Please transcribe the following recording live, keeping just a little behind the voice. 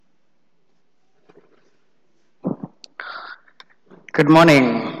Good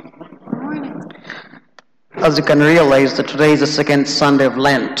morning. As you can realize that today is the second Sunday of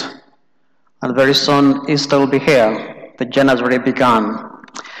Lent, and very soon Easter will be here. The journey has already begun.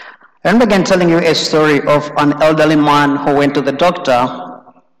 I began telling you a story of an elderly man who went to the doctor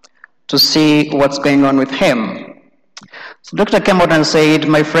to see what's going on with him. So the doctor came out and said,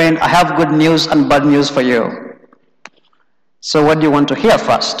 "My friend, I have good news and bad news for you. So what do you want to hear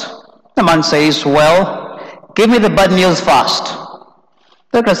first?" The man says, "Well, give me the bad news first."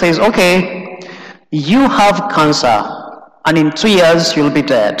 The doctor says, "Okay, you have cancer, and in 2 years you'll be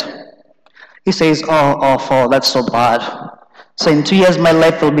dead." He says, "Oh, awful, that's so bad. So in 2 years my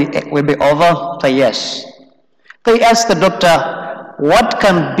life will be over?" So yes. They asked the doctor, "What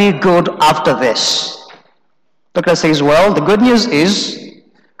can be good after this?" The doctor says, "Well, the good news is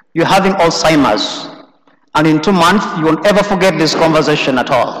you're having Alzheimer's, and in 2 months you won't ever forget this conversation at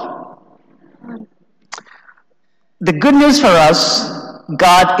all." The good news for us,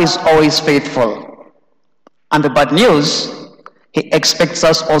 God is always faithful. And the bad news, He expects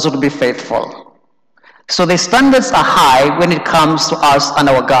us also to be faithful. So the standards are high when it comes to us and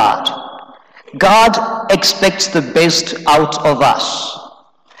our God. God expects the best out of us.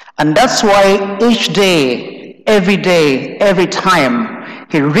 And that's why each day, every time,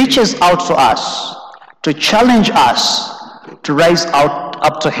 He reaches out to us to challenge us to rise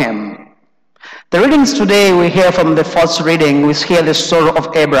up to Him. The readings today we hear from the first reading, we hear the story of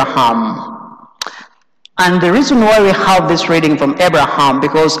Abraham. And the reason why we have this reading from Abraham,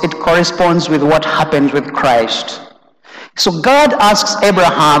 because it corresponds with what happened with Christ. So God asks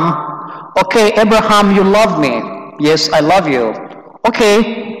Abraham, "Okay, Abraham, you love me." "Yes, I love you."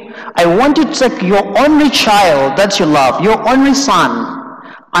 "Okay, I want you to take your only child that you love, your only son,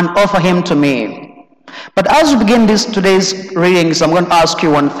 and offer him to me." But as we begin today's readings, I'm going to ask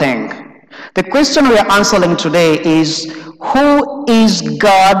you one thing. The question we are answering today is, who is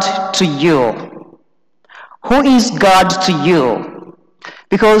God to you? Who is God to you?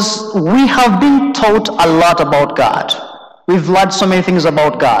 Because we have been taught a lot about God. We've learned so many things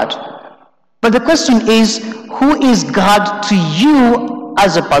about God. But the question is, who is God to you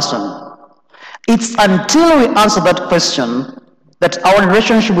as a person? It's until we answer that question that our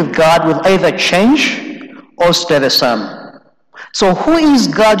relationship with God will either change or stay the same. So who is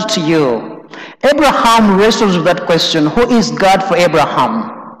God to you? Abraham wrestles with that question. Who is God for Abraham?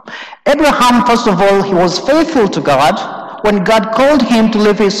 Abraham, first of all, he was faithful to God. When God called him to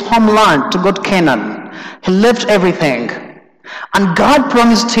leave his homeland to go to Canaan, he left everything. And God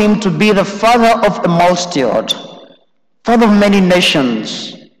promised him to be the father of a multitude, father of many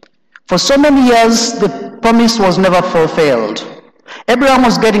nations. For so many years, the promise was never fulfilled. Abraham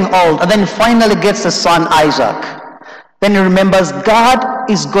was getting old, and then finally gets a son, Isaac. Then he remembers God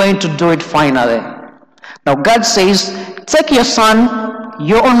is going to do it finally. Now God says, "Take your son,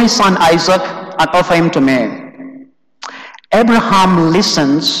 your only son Isaac, and offer him to me." Abraham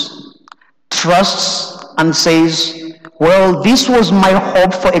listens, trusts, and says, "Well, this was my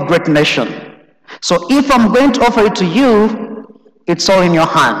hope for a great nation. So if I'm going to offer it to you, it's all in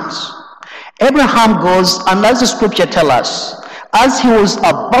your hands." Abraham goes, and as the scripture tells us, as he was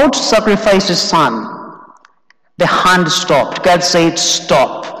about to sacrifice his son, the hand stopped. God said,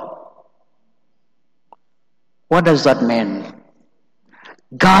 "Stop." What does that mean?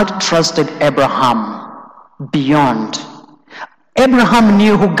 God trusted Abraham beyond. Abraham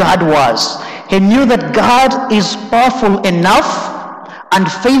knew who God was. He knew that God is powerful enough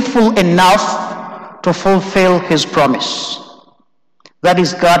and faithful enough to fulfill his promise. That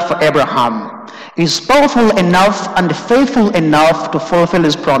is God for Abraham. He is powerful enough and faithful enough to fulfill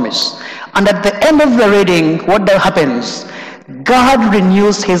his promise. And at the end of the reading, what happens? God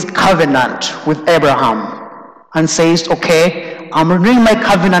renews his covenant with Abraham and says, "Okay, I'm renewing my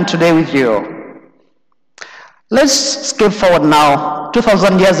covenant today with you." Let's skip forward now,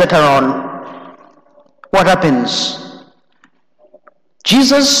 2,000 years later on. What happens?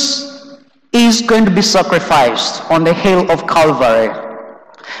 Jesus is going to be sacrificed on the hill of Calvary.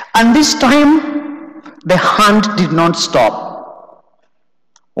 And this time, the hand did not stop.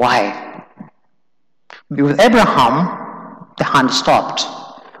 Why? With Abraham, the hand stopped.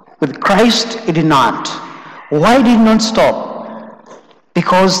 With Christ, it did not. Why did it not stop?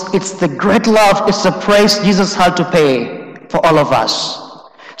 Because it's the great love, it's the price Jesus had to pay for all of us.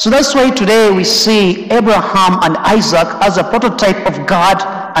 So that's why today we see Abraham and Isaac as a prototype of God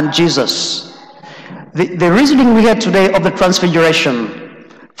and Jesus. The reasoning we hear today of the Transfiguration,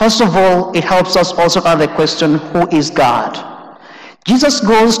 first of all, it helps us also answer the question, who is God? Jesus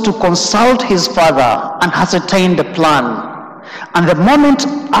goes to consult his Father and ascertain the plan. And the moment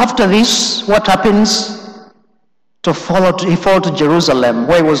after this, what happens? he followed to Jerusalem,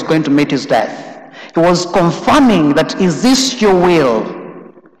 where he was going to meet his death. He was confirming that, is this your will?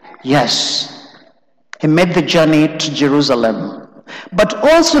 Yes. He made the journey to Jerusalem. But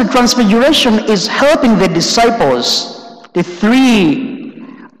also the Transfiguration is helping the disciples, the three,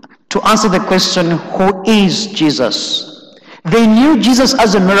 to answer the question, who is Jesus? They knew Jesus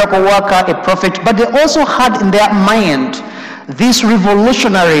as a miracle worker, a prophet, but they also had in their mind this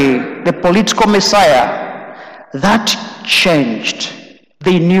revolutionary, the political Messiah. That changed.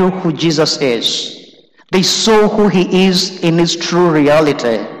 They knew who Jesus is. They saw who he is in his true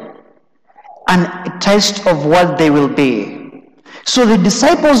reality, and a taste of what they will be. So the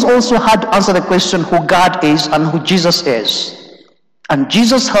disciples also had to answer the question who God is and who Jesus is. And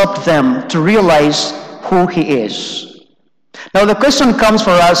Jesus helped them to realize who he is. Now the question comes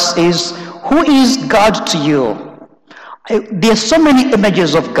for us is, who is God to you? There are so many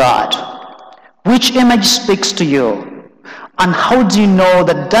images of God. Which image speaks to you? And how do you know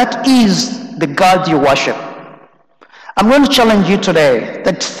that that is the God you worship? I'm going to challenge you today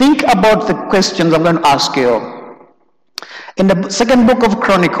that think about the questions I'm going to ask you. In the second book of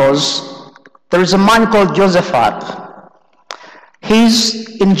Chronicles, there is a man called Jehoshaphat.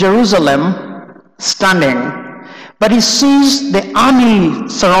 He's in Jerusalem standing, but he sees the army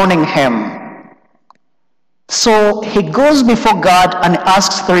surrounding him. So he goes before God and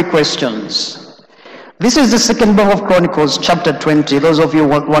asks 3 questions. This is the second book of Chronicles, chapter 20. Those of you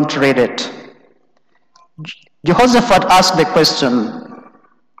who want to read it. Jehoshaphat asked the question,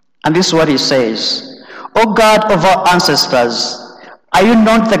 and this is what he says. O God of our ancestors, are you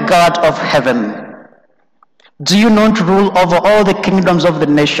not the God of heaven? Do you not rule over all the kingdoms of the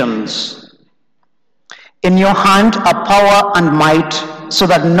nations? In your hand are power and might, so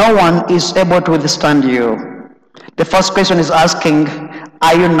that no one is able to withstand you. The first question is asking,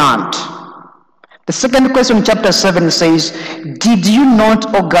 are you not? The second question in chapter 7 says, did you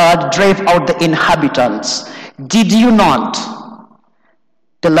not, O God, drive out the inhabitants? Did you not?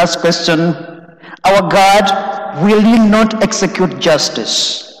 The last question, our God, will you not execute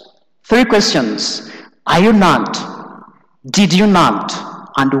justice? 3 questions. Are you not? Did you not?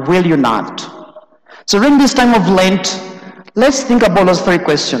 And will you not? So during this time of Lent, let's think about those 3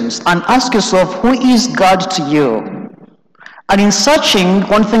 questions and ask yourself, who is God to you? And in searching,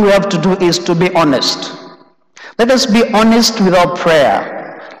 one thing we have to do is to be honest. Let us be honest with our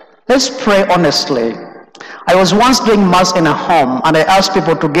prayer. Let's pray honestly. I was once doing mass in a home, and I asked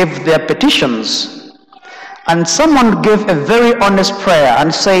people to give their petitions. And someone gave a very honest prayer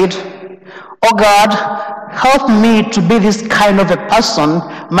and said, oh God, help me to be this kind of a person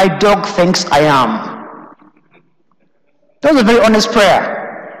my dog thinks I am. That was a very honest prayer.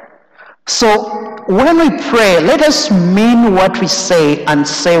 So when we pray, let us mean what we say and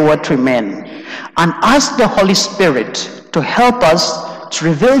say what we mean. And ask the Holy Spirit to help us, to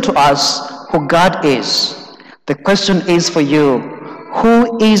reveal to us who God is. The question is for you,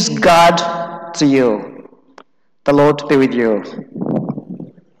 who is God to you? The Lord be with you.